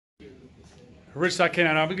Ridgeside K9,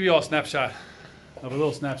 I'm gonna give you all a snapshot of a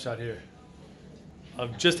little snapshot here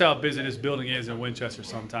of just how busy this building is in Winchester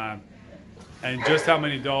sometime, and just how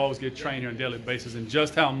many dogs get trained here on a daily basis, and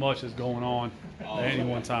just how much is going on at any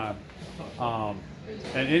one time. And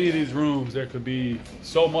any of these rooms, there could be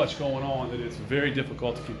so much going on that it's very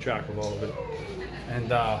difficult to keep track of all of it.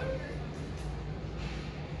 And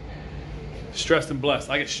stressed and blessed.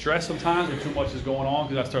 I get stressed sometimes when too much is going on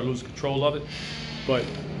because I start losing control of it, but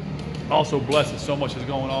also blessed that so much is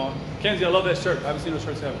going on. Kenzie, I love that shirt. I haven't seen those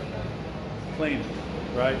shirts ever. Clean,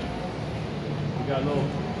 right? We got little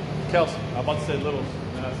Kelsey. I was about to say Littles,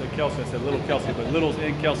 and I said Kelsey. I said little Kelsey, but Littles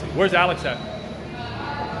and Kelsey. Where's Alex at?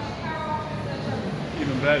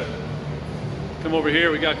 Even better. Come over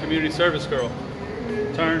here. We got community service girl.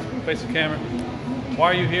 Turn, face the camera.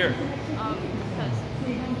 Why are you here? Because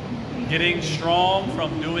Getting strong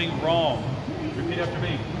from doing wrong. Repeat after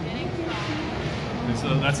me.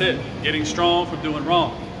 So that's it. Getting strong from doing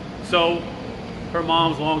wrong. So her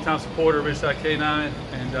mom's a longtime supporter of Ridgeside K9,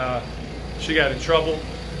 and she got in trouble,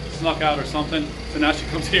 snuck out or something. So now she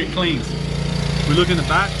comes here and cleans. We look in the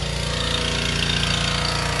back.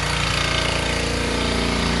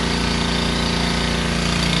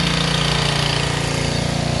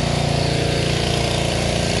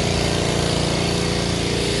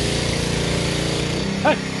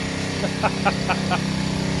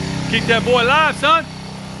 Keep that boy alive, son.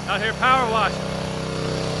 Out here power washing.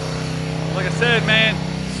 Like I said, man,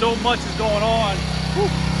 so much is going on. Whew.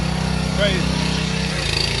 Crazy.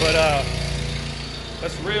 But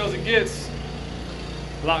that's as real as it gets.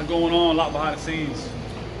 A lot going on, a lot behind the scenes.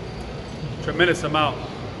 Tremendous amount.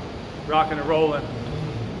 Rocking and rolling.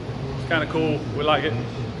 It's kind of cool. We like it.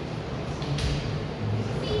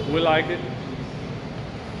 We like it.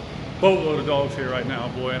 Boatload of dogs here right now,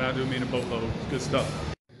 boy, and I do mean a boatload. It's good stuff.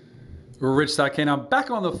 Ridgeside K9, I'm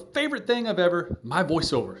back on the favorite thing of ever, my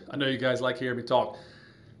voiceover. I know you guys like hearing me talk.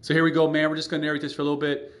 So here we go, man. We're just gonna narrate this for a little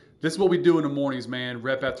bit. This is what we do in the mornings, man.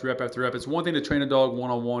 Rep after rep after rep. It's one thing to train a dog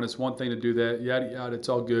one-on-one. It's one thing to do that, yada, yada, it's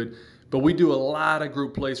all good. But we do a lot of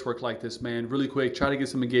group place work like this, man. Really quick, try to get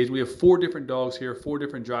some engagement. We have 4 different dogs here, 4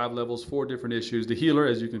 different drive levels, 4 different issues. The healer,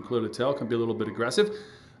 as you can clearly tell, can be a little bit aggressive.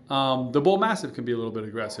 The bull mastiff can be a little bit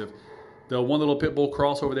aggressive. The one little pit bull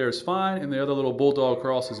cross over there is fine, and the other little bulldog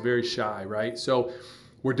cross is very shy, right? So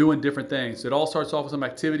we're doing different things. It all starts off with some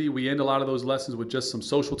activity. We end a lot of those lessons with just some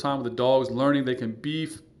social time with the dogs, learning they can be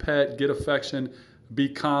pet, get affection, be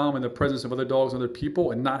calm in the presence of other dogs and other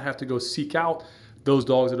people, and not have to go seek out those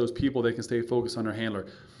dogs or those people. They can stay focused on their handler.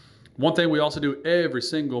 One thing we also do every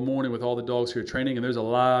single morning with all the dogs here training, and there's a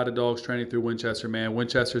lot of dogs training through Winchester, man.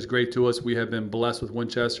 Winchester is great to us. We have been blessed with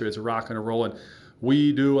Winchester. It's rocking and rolling.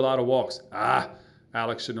 We do a lot of walks.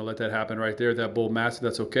 Alex shouldn't have let that happen right there. That bull mastiff,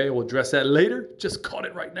 that's okay. We'll address that later. Just caught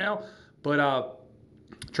it right now. But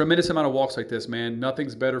tremendous amount of walks like this, man.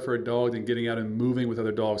 Nothing's better for a dog than getting out and moving with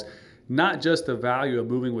other dogs. Not just the value of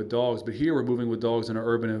moving with dogs, but here we're moving with dogs in an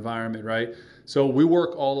urban environment, right? So we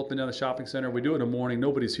work all up and down the shopping center. We do it in the morning.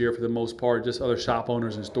 Nobody's here for the most part, just other shop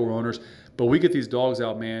owners and store owners. But we get these dogs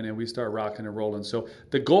out, man, and we start rocking and rolling. So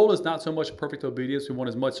the goal is not so much perfect obedience. We want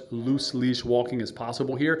as much loose leash walking as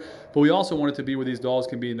possible here. But we also want it to be where these dogs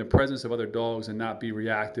can be in the presence of other dogs and not be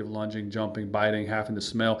reactive, lunging, jumping, biting, having to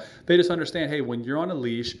smell. They just understand, hey, when you're on a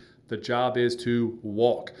leash, the job is to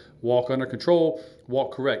walk. Walk under control,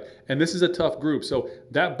 walk correct. And this is a tough group. So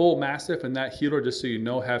that bull mastiff and that healer, just so you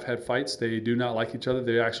know, have had fights. They do not like each other.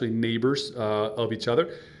 They're actually neighbors of each other.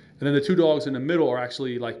 And then the 2 dogs in the middle are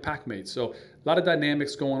actually like pack mates. So a lot of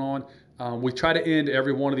dynamics going on. We try to end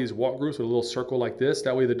every one of these walk groups with a little circle like this.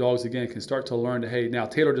 That way the dogs, again, can start to learn to, hey, now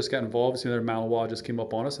Taylor just got involved. See, another Malinois just came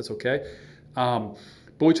up on us. That's okay. But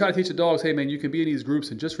we try to teach the dogs, hey, man, you can be in these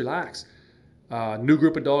groups and just relax. New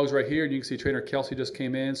group of dogs right here, and you can see trainer Kelsey just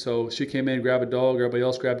came in. So she came in, grabbed a dog, everybody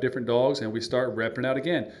else grabbed different dogs, and we start repping out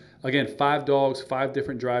again. Again, 5 dogs, 5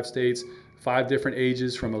 different drive states, 5 different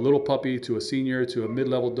ages, from a little puppy to a senior to a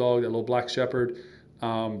mid-level dog, that little black shepherd,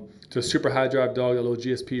 to a super high drive dog, that little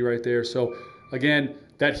GSP right there. So again,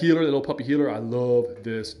 that healer, that little puppy healer, I love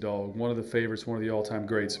this dog. One of the favorites, one of the all-time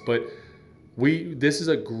greats. But this is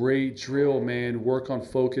a great drill, man. Work on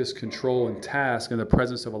focus, control, and task in the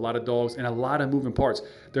presence of a lot of dogs and a lot of moving parts.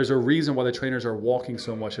 There's a reason why the trainers are walking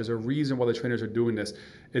so much. There's a reason why the trainers are doing this.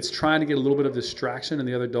 It's trying to get a little bit of distraction in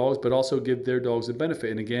the other dogs, but also give their dogs a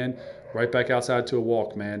benefit. And again, right back outside to a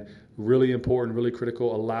walk, man. Really important, really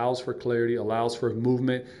critical. Allows for clarity, allows for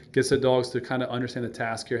movement, gets the dogs to kind of understand the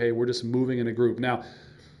task here. Hey, we're just moving in a group. Now,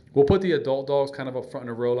 we'll put the adult dogs kind of up front in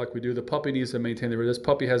a row like we do. The puppy needs to maintain the rhythm. This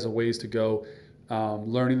puppy has a ways to go,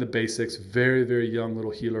 learning the basics. Very, very young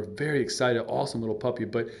little healer. Very excited, awesome little puppy.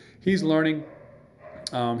 But he's learning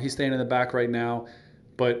He's staying in the back right now,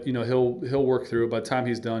 but you know he'll work through it. By the time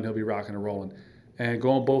he's done, he'll be rocking and rolling. And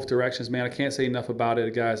going both directions, man, I can't say enough about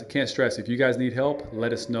it, guys. I can't stress. If you guys need help,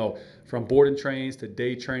 let us know. From board and trains to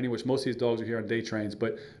day training, which most of these dogs are here on day trains,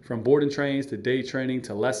 but from board and trains to day training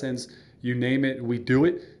to lessons, you name it, we do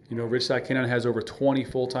it. You know, Ridgeside Canine has over 20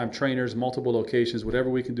 full-time trainers, multiple locations,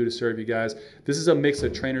 whatever we can do to serve you guys. This is a mix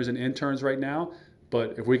of trainers and interns right now,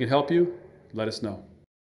 but if we can help you, let us know.